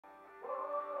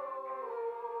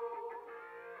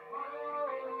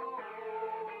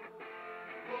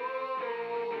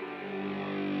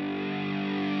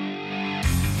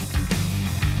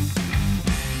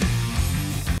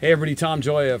Hey everybody,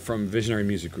 tomgioia from Visionary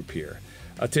Music Group here.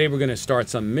 Today we're going to start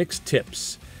some mix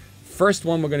tips. First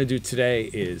one we're going to do today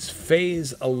is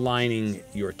phase aligning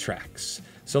your tracks.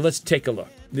 So let's take a look.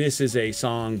 This is a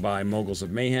song by Moguls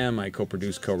of Mayhem. I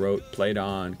co-produced, co-wrote, played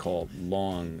on, called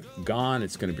Long Gone.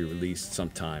 It's going to be released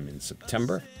sometime in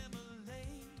September.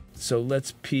 So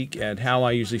let's peek at how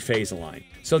I usually phase align.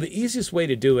 So the easiest way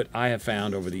to do it, I have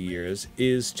found over the years,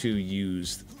 is to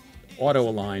use Auto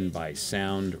Align by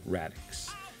Sound Raddix.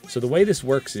 So the way this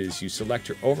works is you select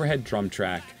your overhead drum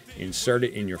track, insert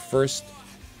it in your first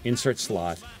insert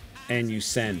slot, and you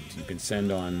send. You can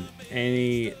send on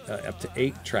any, up to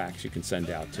 8 tracks you can send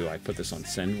out to. I put this on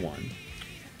send 1.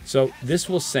 So this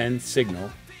will send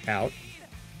signal out.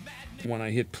 When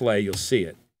I hit play, you'll see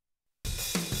it.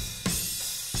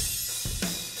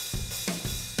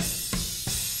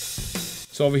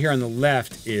 So over here on the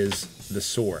left is the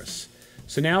source.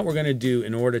 So now what we're going to do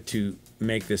in order to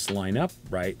make this line up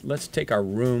right, let's take our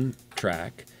room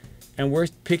track, and we're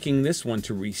picking this one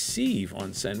to receive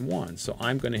on send 1. So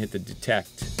I'm going to hit the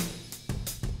detect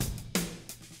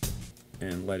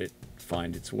and let it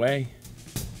find its way.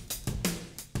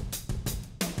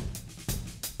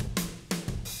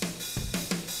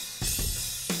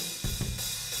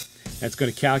 That's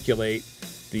going to calculate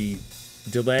the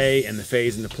delay and the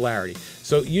phase and the polarity.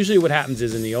 So usually what happens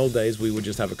is in the old days we would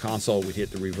just have a console, we'd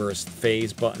hit the reverse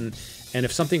phase button, and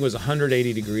if something was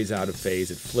 180 degrees out of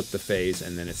phase, it flipped the phase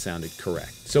and then it sounded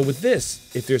correct. So with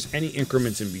this, if there's any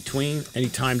increments in between, any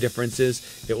time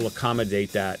differences, it will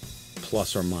accommodate that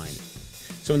plus or minus.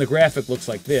 So when the graphic looks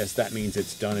like this, that means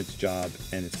it's done its job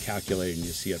and it's calculated, and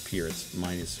you see up here it's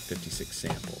minus 56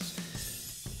 samples.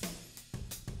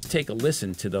 Take a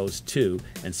listen to those two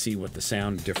and see what the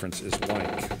sound difference is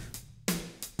like.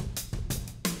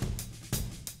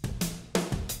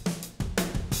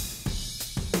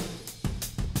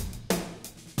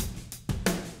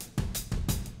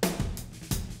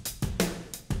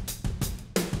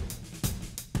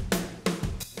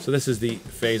 So this is the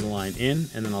phase align in,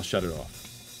 and then I'll shut it off.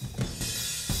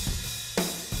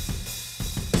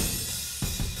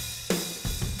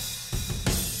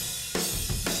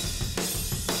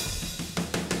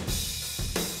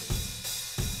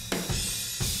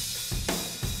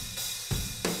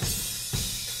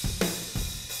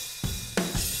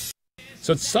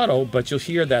 So it's subtle, but you'll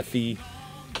hear that the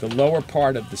lower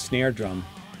part of the snare drum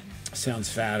sounds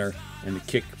fatter, and the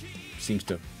kick seems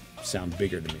to sound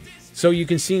bigger to me. So you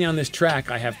can see now on this track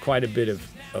I have quite a bit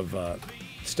of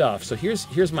stuff. So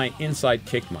here's my inside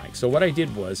kick mic. So what I did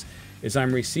is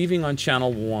I'm receiving on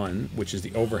channel 1, which is the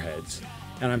overheads,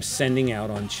 and I'm sending out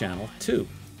on channel 2.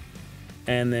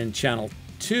 And then channel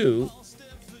 2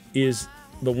 is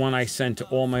the one I send to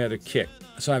all my other kick.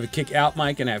 So I have a kick out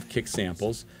mic and I have kick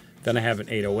samples. Then I have an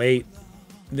 808.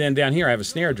 Then down here I have a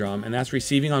snare drum, and that's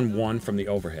receiving on 1 from the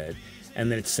overhead.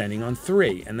 And then it's sending on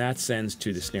 3, and that sends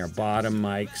to the snare bottom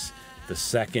mics, the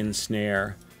second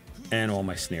snare, and all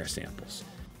my snare samples.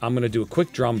 I'm going to do a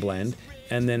quick drum blend,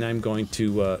 and then I'm going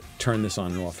to turn this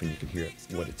on and off, and you can hear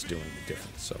what it's doing, the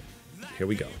difference. So here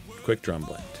we go, quick drum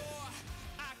blend.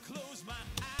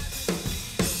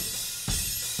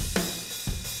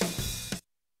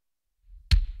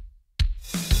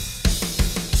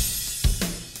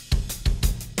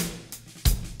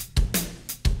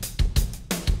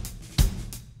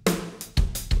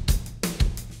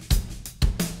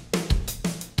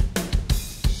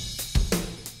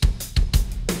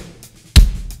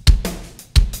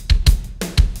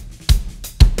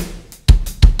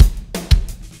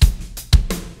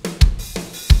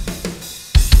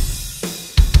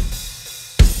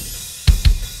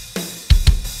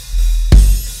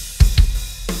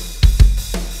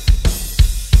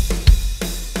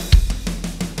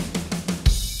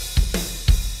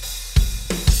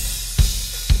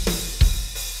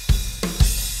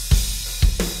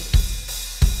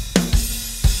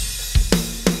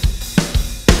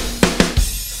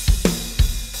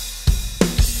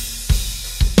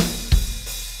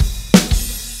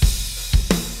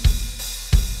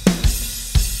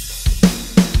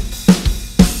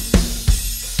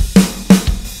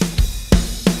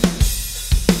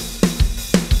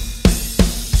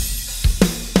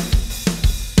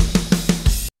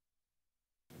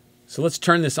 So let's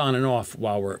turn this on and off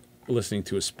while we're listening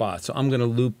to a spot. So I'm going to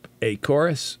loop a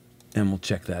chorus, and we'll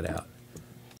check that out.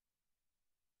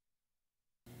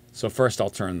 So first I'll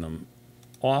turn them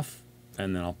off,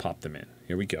 and then I'll pop them in.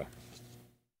 Here we go.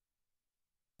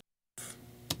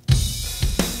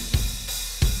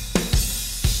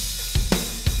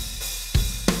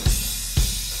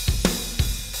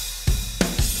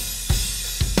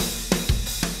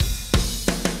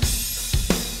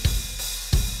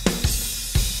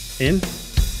 In.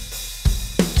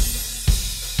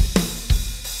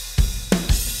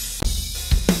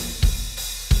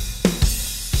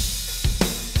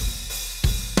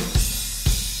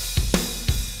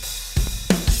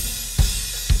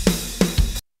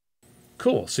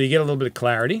 Cool, so you get a little bit of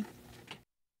clarity.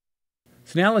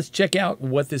 So now let's check out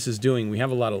what this is doing. We have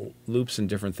a lot of loops and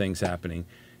different things happening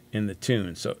in the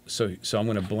tune. So I'm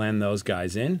going to blend those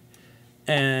guys in,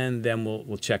 and then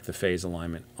we'll check the phase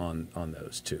alignment on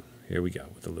those too. Here we go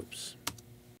with the loops.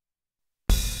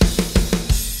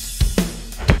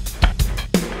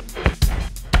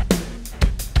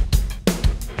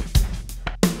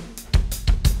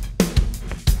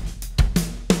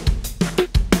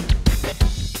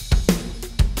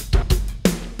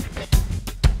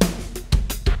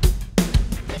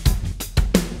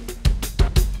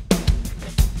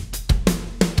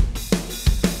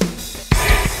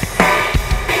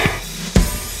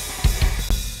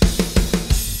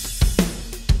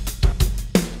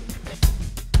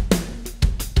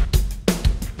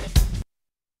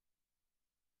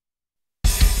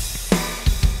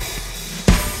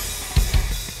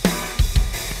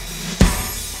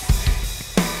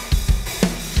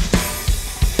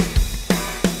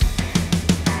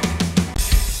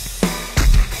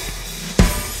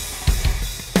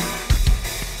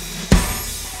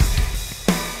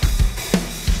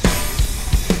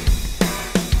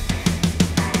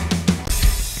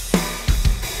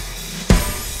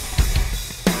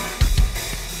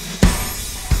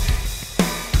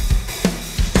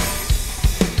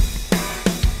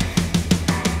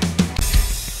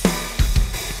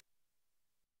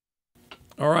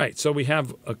 All right, so we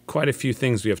have quite a few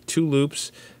things. We have 2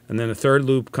 loops, and then a 3rd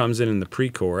loop comes in the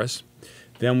pre-chorus.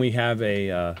 Then we have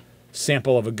a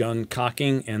sample of a gun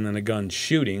cocking and then a gun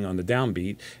shooting on the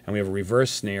downbeat, and we have a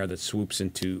reverse snare that swoops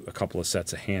into a couple of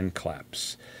sets of hand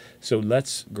claps. So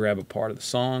let's grab a part of the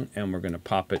song, and we're going to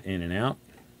pop it in and out.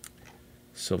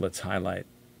 So let's highlight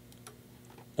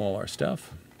all our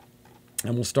stuff,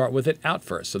 and we'll start with it out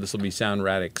first. So this will be Sound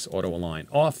Raddix Auto Align,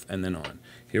 off and then on.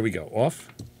 Here we go, off.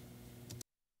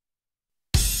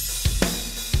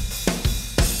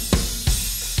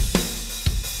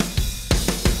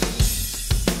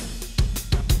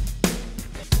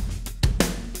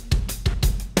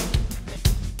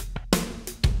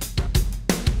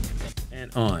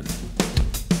 On.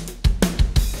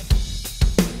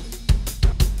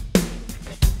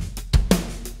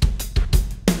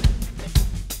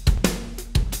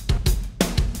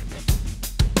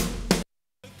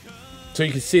 So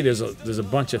you can see there's a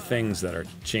bunch of things that are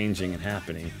changing and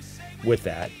happening with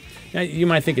that. Now you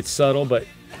might think it's subtle, but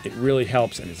it really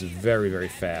helps, and it's very, very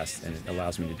fast, and it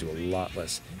allows me to do a lot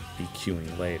less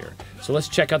EQing later. So let's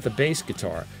check out the bass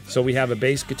guitar. So we have a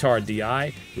bass guitar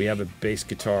DI, we have a bass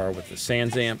guitar with the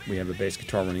Sans amp, we have a bass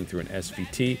guitar running through an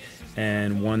SVT,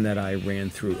 and one that I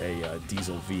ran through a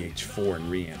Diesel VH4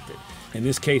 and reamped it. In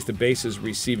this case, the bass is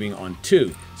receiving on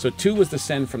 2. So 2 was the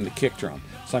send from the kick drum.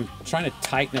 So I'm trying to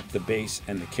tighten up the bass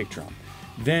and the kick drum.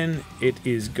 Then it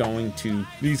is going to,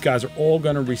 these guys are all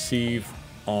going to receive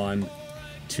on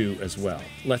 2 as well.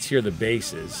 Let's hear the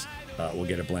basses. We'll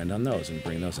get a blend on those and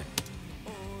bring those in.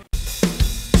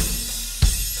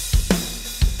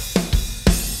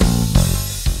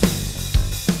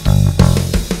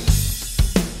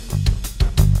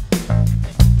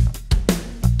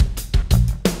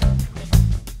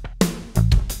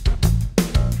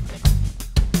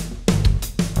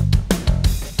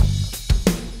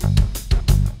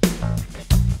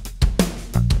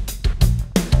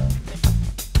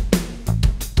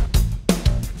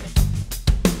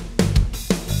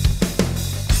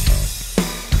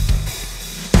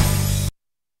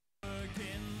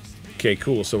 Okay,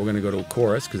 cool. So we're going to go to the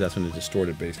chorus because that's when the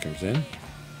distorted bass comes in.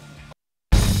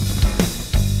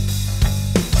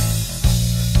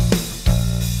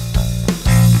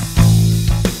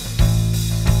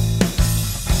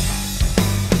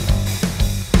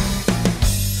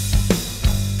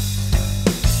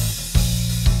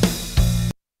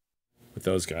 With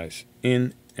those guys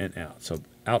in and out. So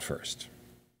out first.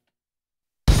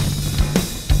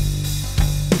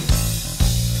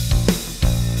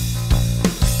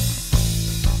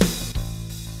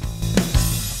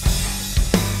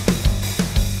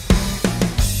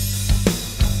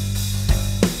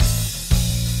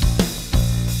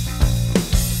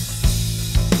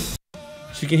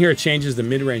 So you can hear it changes the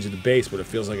mid-range of the bass, but it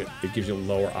feels like it gives you a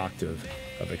lower octave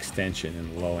of extension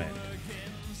in the low end.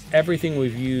 Everything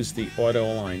we've used the Auto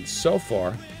Align so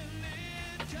far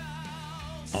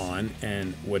on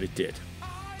and what it did.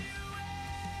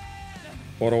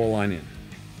 Auto Align in.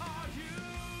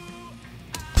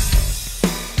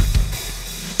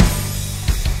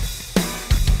 So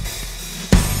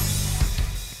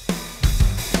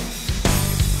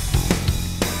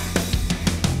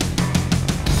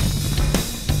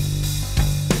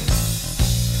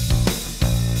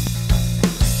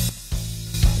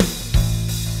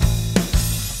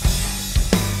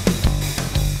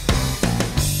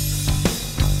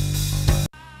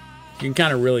can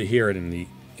kind of really hear it in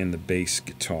the bass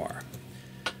guitar.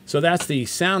 So that's the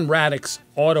Sound Raddix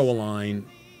Auto Align,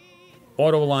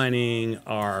 auto-aligning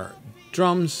our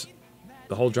drums,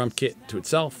 the whole drum kit to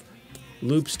itself,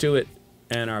 loops to it,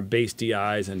 and our bass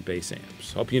DIs and bass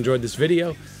amps. Hope you enjoyed this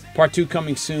video. Part 2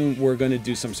 coming soon. We're going to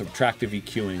do some subtractive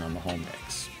EQing on the home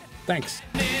mix. Thanks.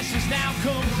 This is now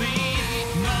complete.